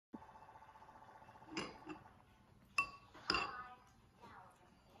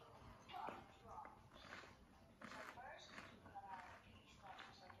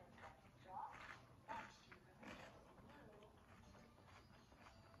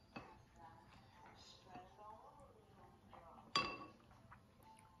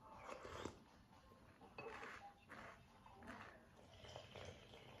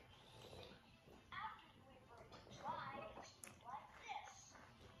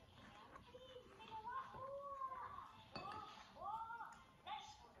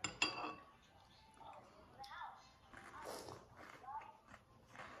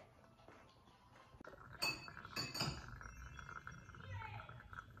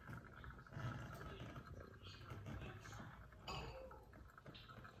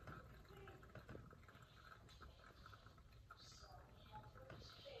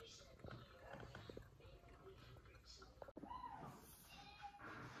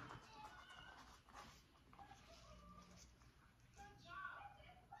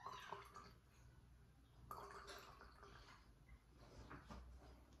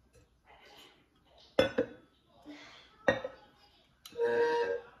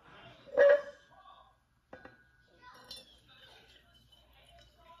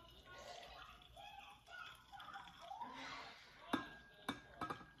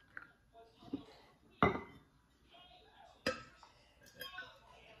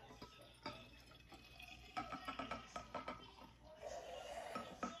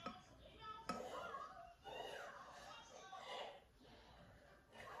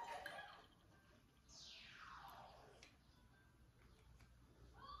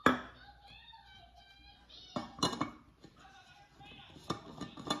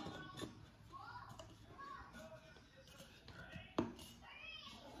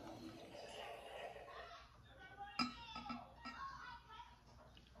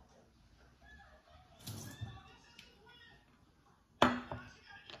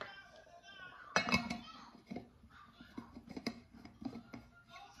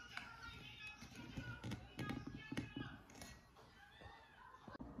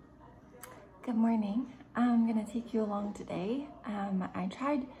Good morning. I'm gonna take you along today. I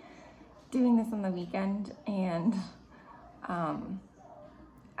tried doing this on the weekend, and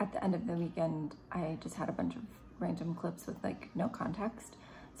at the end of the weekend, I just had a bunch of random clips with like no context.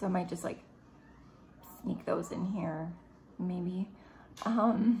 So I might just like sneak those in here, maybe.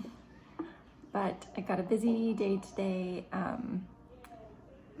 But I got a busy day today.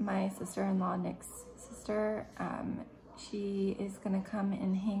 My sister-in-law, Nick's sister, she is gonna come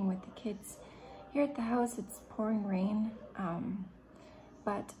and hang with the kids here at the house. It's pouring rain,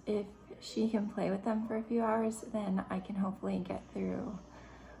 but if she can play with them for a few hours, then I can hopefully get through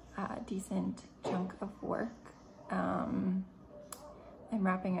a decent chunk of work. I'm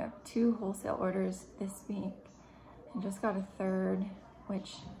wrapping up 2 wholesale orders this week and just got a 3rd,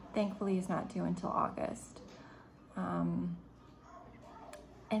 which thankfully is not due until August. And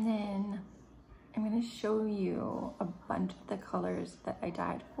then I'm gonna show you a bunch of the colors that I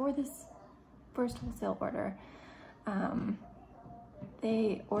dyed for this first wholesale order.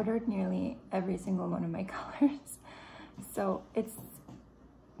 They ordered nearly every single one of my colors. So it's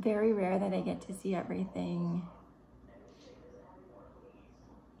very rare that I get to see everything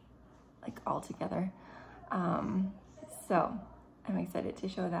like all together. So I'm excited to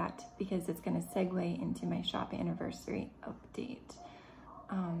show that because it's gonna segue into my shop anniversary update.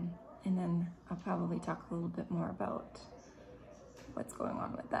 And then I'll probably talk a little bit more about what's going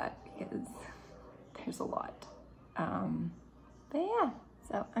on with that because there's a lot. But yeah,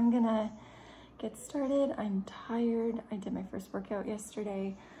 so I'm gonna get started. I'm tired. I did my first workout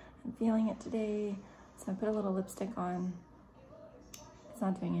yesterday. I'm feeling it today. So I put a little lipstick on. It's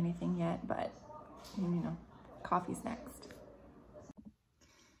not doing anything yet, but you know, coffee's next.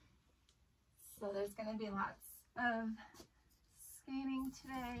 So there's gonna be lots of scanning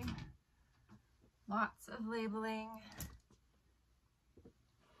today, lots of labeling,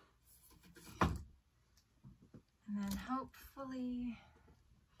 and then hopefully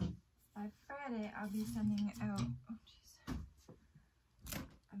by Friday I'll be sending out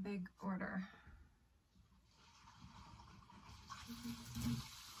a big order.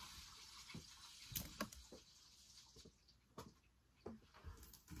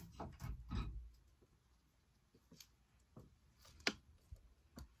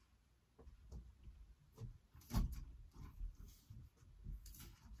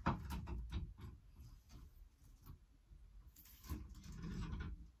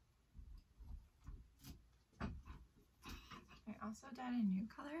 I also dyed a new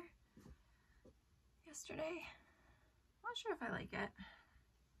color yesterday. Not sure if I like it.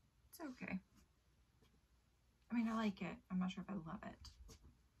 It's okay. I mean, I like it. I'm not sure if I love it.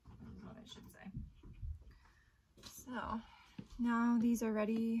 Is what I should say. So now these are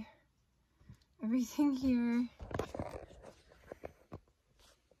ready. Everything here.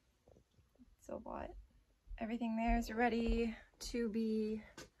 So what? Everything there is ready to be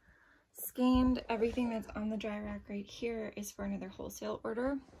scanned. Everything that's on the dry rack right here is for another wholesale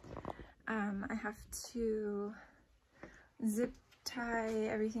order. I have to zip tie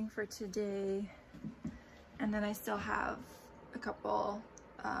everything for today, and then I still have a couple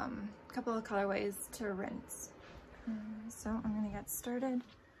of colorways to rinse. So I'm gonna get started, and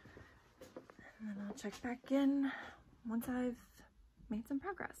then I'll check back in once I've made some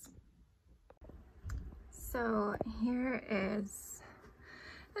progress. So here is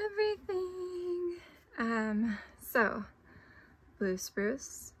everything. So blue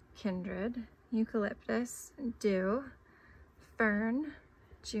spruce, kindred, eucalyptus, dew, fern,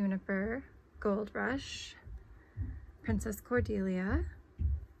 juniper, gold rush, princess cordelia,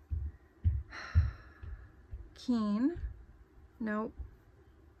 keen, nope,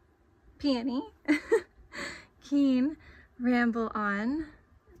 peony, keen, ramble on,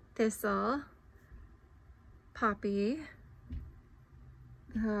 thistle, poppy,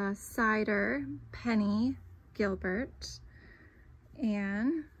 cider, penny, gilbert,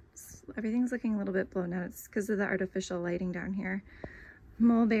 and everything's looking a little bit blown out. It's because of the artificial lighting down here.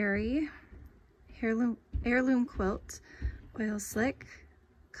 Mulberry, heirloom quilt, oil slick,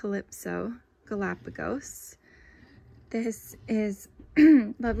 calypso, Galapagos. This is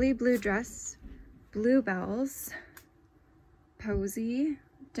lovely blue dress, bluebells, posy,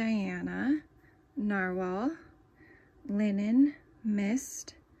 Diana, narwhal, linen,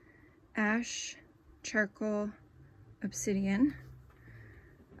 mist, ash, charcoal, obsidian,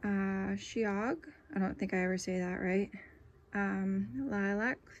 Shiog, I don't think I ever say that right,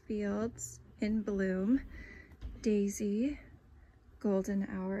 lilac fields in bloom, daisy, golden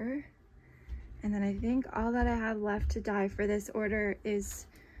hour, and then I think all that I have left to dye for this order is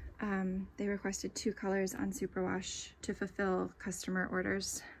they requested 2 colors on superwash to fulfill customer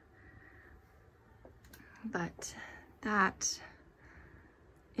orders. But that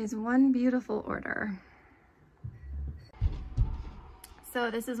is one beautiful order. So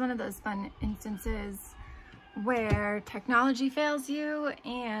this is one of those fun instances where technology fails you,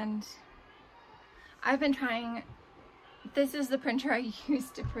 and I've been trying, this is the printer I use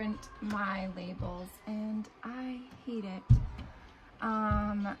to print my labels, and I hate it.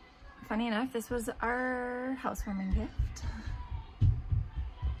 Funny enough, this was our housewarming gift.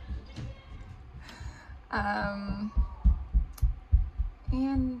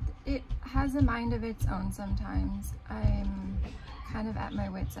 And it has a mind of its own sometimes. I'm kind of at my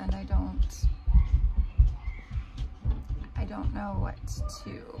wit's end. I don't know what to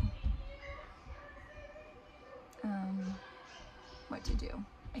do.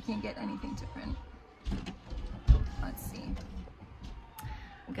 I can't get anything to print. Let's see.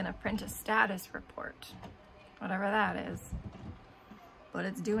 I'm gonna print a status report, whatever that is. But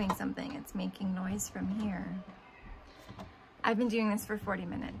it's doing something. It's making noise from here. I've been doing this for 40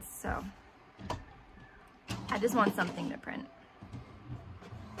 minutes, so I just want something to print.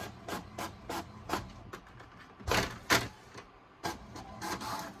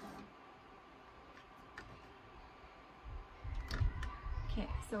 Okay,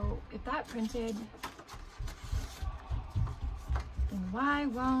 so if that printed, then why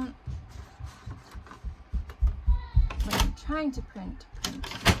won't what I'm trying to print?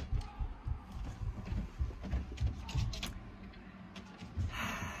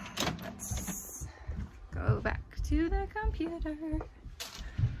 Let's go back to the computer.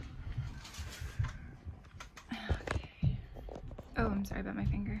 Okay. Oh, I'm sorry about my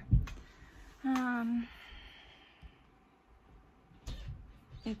finger.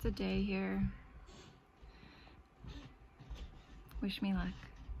 It's a day here. Wish me luck.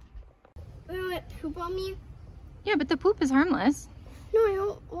 Want poop on me? Yeah, but the poop is harmless. No, I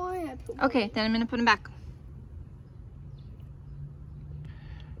don't want poop. Okay, then I'm gonna put him back.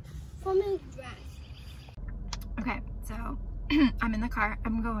 From his dress. Okay, so I'm in the car.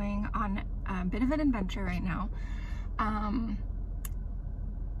 I'm going on a bit of an adventure right now.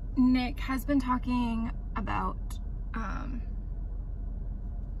 Nick has been talking about,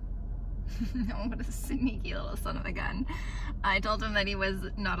 what a sneaky little son of a gun. I told him that he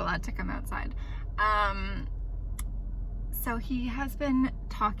was not allowed to come outside. So he has been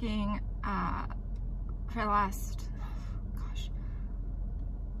talking for the last, gosh,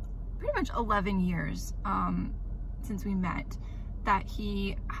 pretty much 11 years since we met, that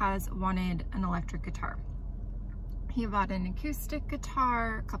he has wanted an electric guitar. He bought an acoustic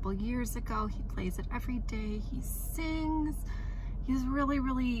guitar a couple years ago. He plays it every day. He sings. He's really,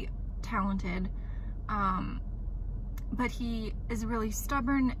 really talented. But he is really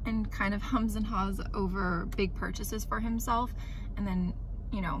stubborn and kind of hums and haws over big purchases for himself. And then,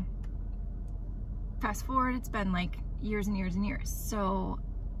 you know, fast forward, it's been like years and years and years. So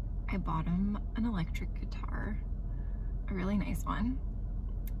I bought him an electric guitar, a really nice one.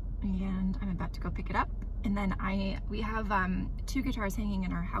 And I'm about to go pick it up. And then we have 2 guitars hanging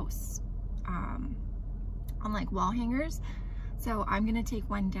in our house on like wall hangers. So I'm gonna take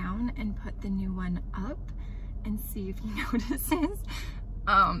one down and put the new one up and see if he notices.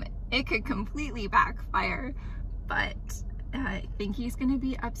 It could completely backfire, but I think he's gonna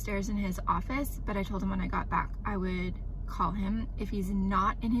be upstairs in his office, but I told him when I got back I would call him. If he's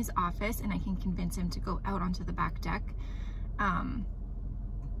not in his office and I can convince him to go out onto the back deck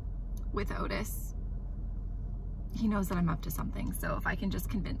with Otis, he knows that I'm up to something. So if I can just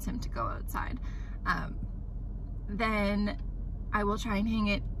convince him to go outside, then I will try and hang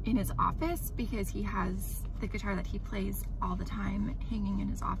it in his office, because he has the guitar that he plays all the time hanging in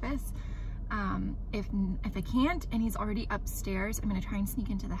his office. If I can't and he's already upstairs, I'm gonna try and sneak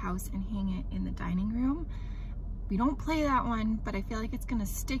into the house and hang it in the dining room. We don't play that one, but I feel like it's gonna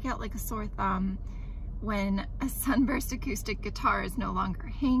stick out like a sore thumb when a Sunburst acoustic guitar is no longer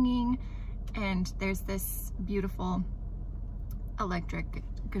hanging and there's this beautiful electric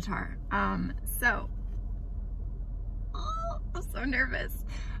guitar. So I'm so nervous.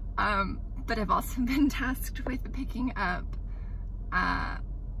 But I've also been tasked with picking up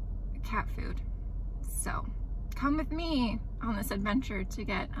cat food. So come with me on this adventure to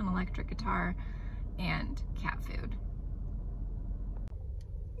get an electric guitar and cat food.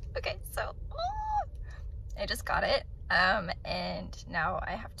 Okay, so I just got it. And now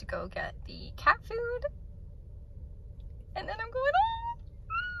I have to go get the cat food. And then I'm going home.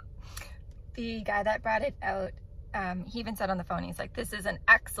 The guy that brought it out, he even said on the phone, he's like, this is an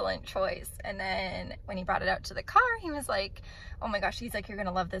excellent choice. And then when he brought it out to the car, he was like, oh my gosh, he's like, you're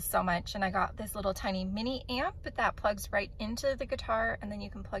gonna love this so much. And I got this little tiny mini amp that plugs right into the guitar, and then you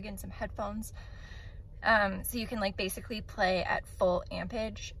can plug in some headphones. So you can like basically play at full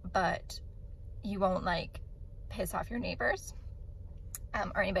ampage, but you won't like piss off your neighbors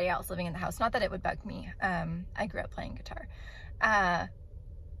or anybody else living in the house. Not that it would bug me. I grew up playing guitar. But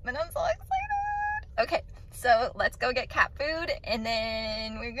I'm so excited. Okay, so let's go get cat food and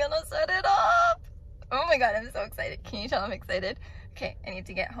then we're gonna set it up. Oh my God, I'm so excited. Can you tell I'm excited? Okay, I need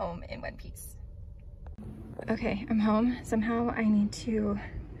to get home in one piece. Okay, I'm home. Somehow I need to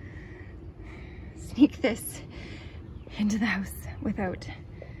sneak this into the house without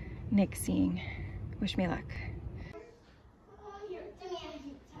Nick seeing. Wish me luck. Here, give me a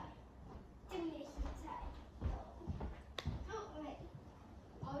heat tie. Give me a heat tie. Oh, wait.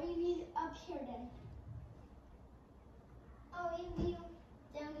 I'll leave you up here then. I'll leave you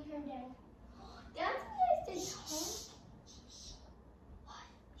down here then. That's what I said. What?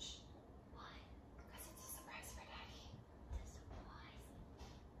 What? Because it's a surprise for Daddy. It's a surprise.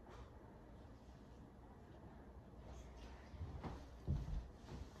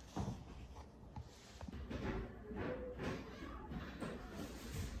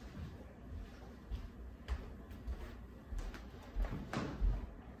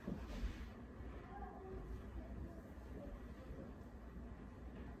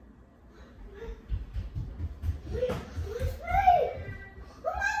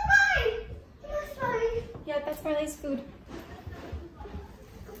 Yeah, that's Marley's food.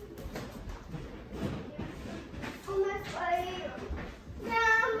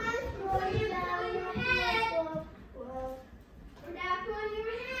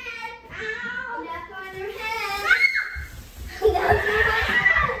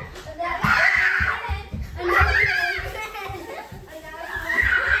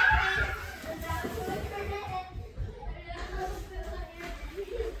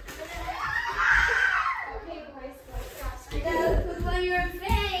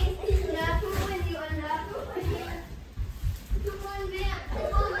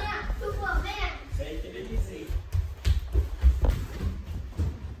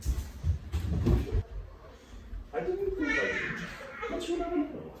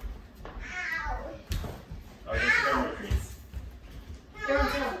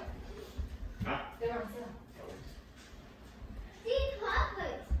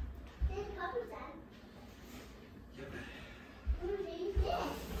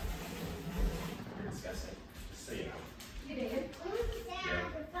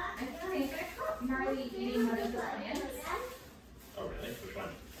 Marley eating one of the plants. Oh really? Which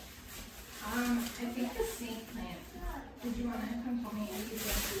one? I think the snake plant. Did you want to come tell me if you're eating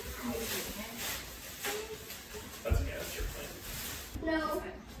it? That's okay, that's your plant. No.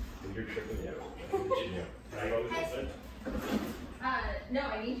 You're tripping me out. What did you do? Can I go this way? No, I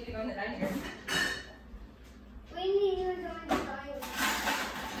need you to go in the dining room. We need you to go in the dining room.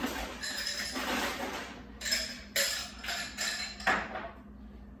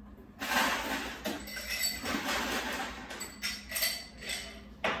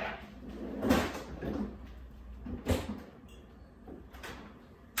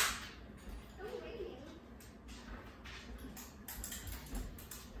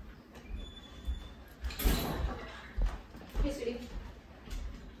 Hey, sweetie.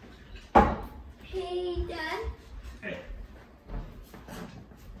 Hey, Dad. Hey.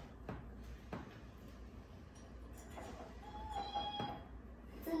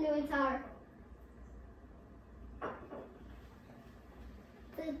 It's a new guitar.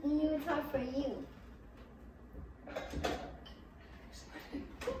 It's a new guitar for you.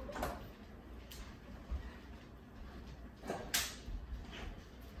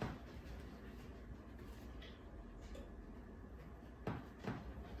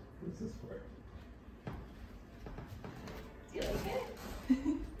 What's this for? Do you like it?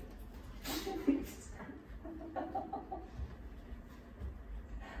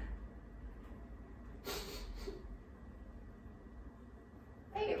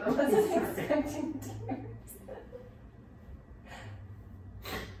 Hey, I wasn't expecting tears.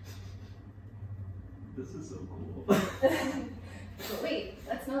 This is so cool. But wait,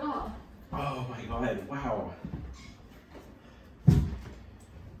 that's not all. Oh my god, wow.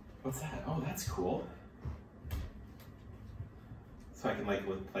 What's that? Oh, that's cool. So I can like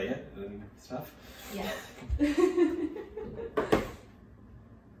play it and stuff? Yeah.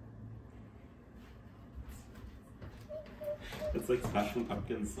 It's like Smashing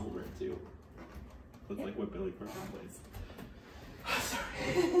Pumpkins silver too. It's like what Billy Corgan plays.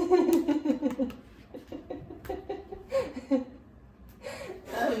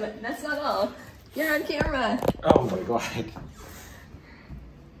 That's not all. You're on camera. Oh my god.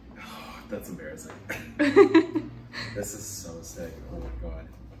 Oh, that's embarrassing. This is so sick. Oh my god.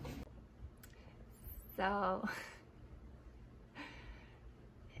 So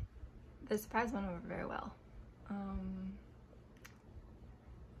the surprise went over very well.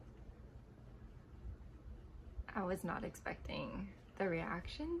 I was not expecting the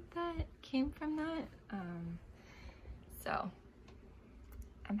reaction that came from that. So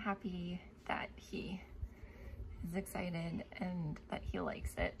I'm happy that he is excited and that he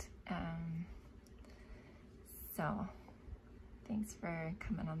likes it. So thanks for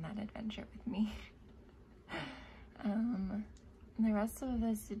coming on that adventure with me. And the rest of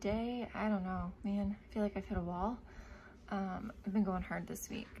this day, I don't know, man, I feel like I've hit a wall. I've been going hard this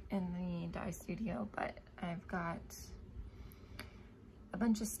week in the dye studio, but I've got a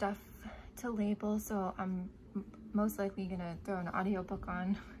bunch of stuff to label, so I'm most likely gonna throw an audiobook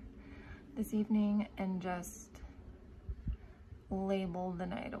on this evening and just label the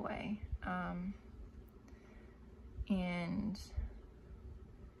night away. And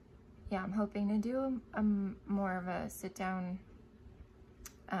yeah, I'm hoping to do a more of a sit-down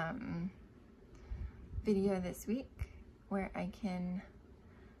video this week where I can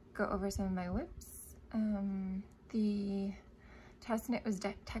go over some of my whips. The test knit was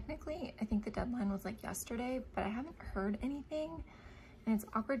technically, I think the deadline was like yesterday, but I haven't heard anything, and it's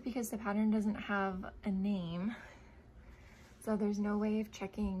awkward because the pattern doesn't have a name, so there's no way of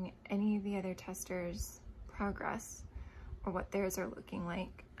checking any of the other testers' progress or what theirs are looking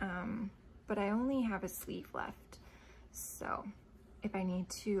like. But I only have a sleeve left, so if I need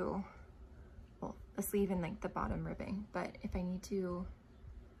to, well, a sleeve and like the bottom ribbing, but if I need to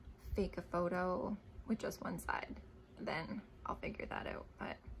fake a photo with just one side, then I'll figure that out.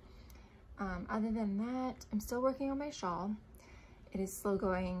 But other than that, I'm still working on my shawl. It is slow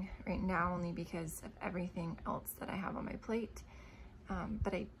going right now only because of everything else that I have on my plate.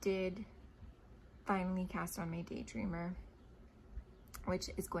 But I did finally cast on my Daydreamer, which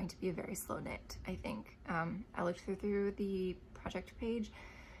is going to be a very slow knit, I think. I looked through the project page,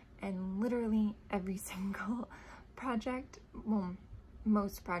 and literally every single project, well,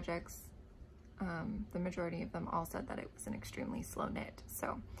 most projects, the majority of them all said that it was an extremely slow knit.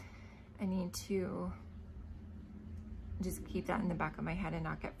 So I need to just keep that in the back of my head and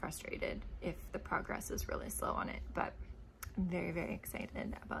not get frustrated if the progress is really slow on it. But I'm very, very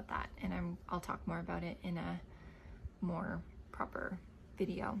excited about that, and I'll talk more about it in a more proper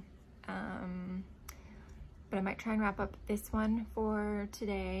video. But I might try and wrap up this one for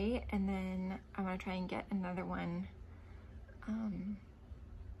today, and then I want to try and get another one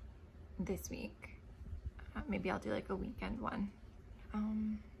this week. Maybe I'll do like a weekend one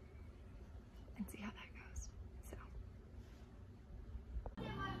and see how that goes. So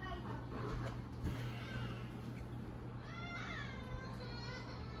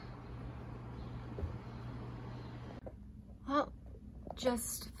well,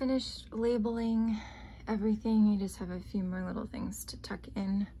 just finished labeling everything. I just have a few more little things to tuck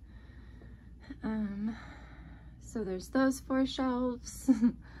in. So there's those 4 shelves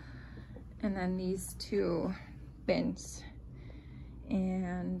and then these 2 bins,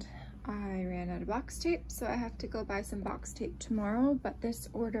 and I ran out of box tape, so I have to go buy some box tape tomorrow, but this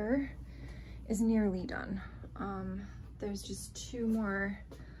order is nearly done. There's just 2 more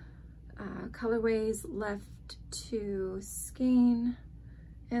colorways left to skein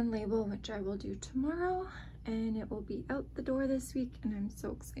and label, which I will do tomorrow, and it will be out the door this week, and I'm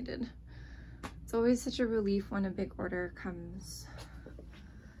so excited. It's always such a relief when a big order comes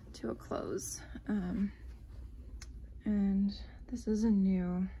to a close. And this is a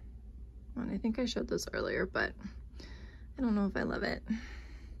new one. I think I showed this earlier, but I don't know if I love it.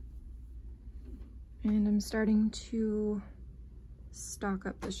 And I'm starting to stock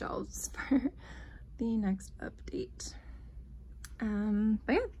up the shelves for the next update.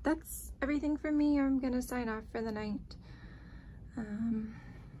 But yeah, that's everything for me. I'm gonna sign off for the night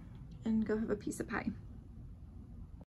and go have a piece of pie.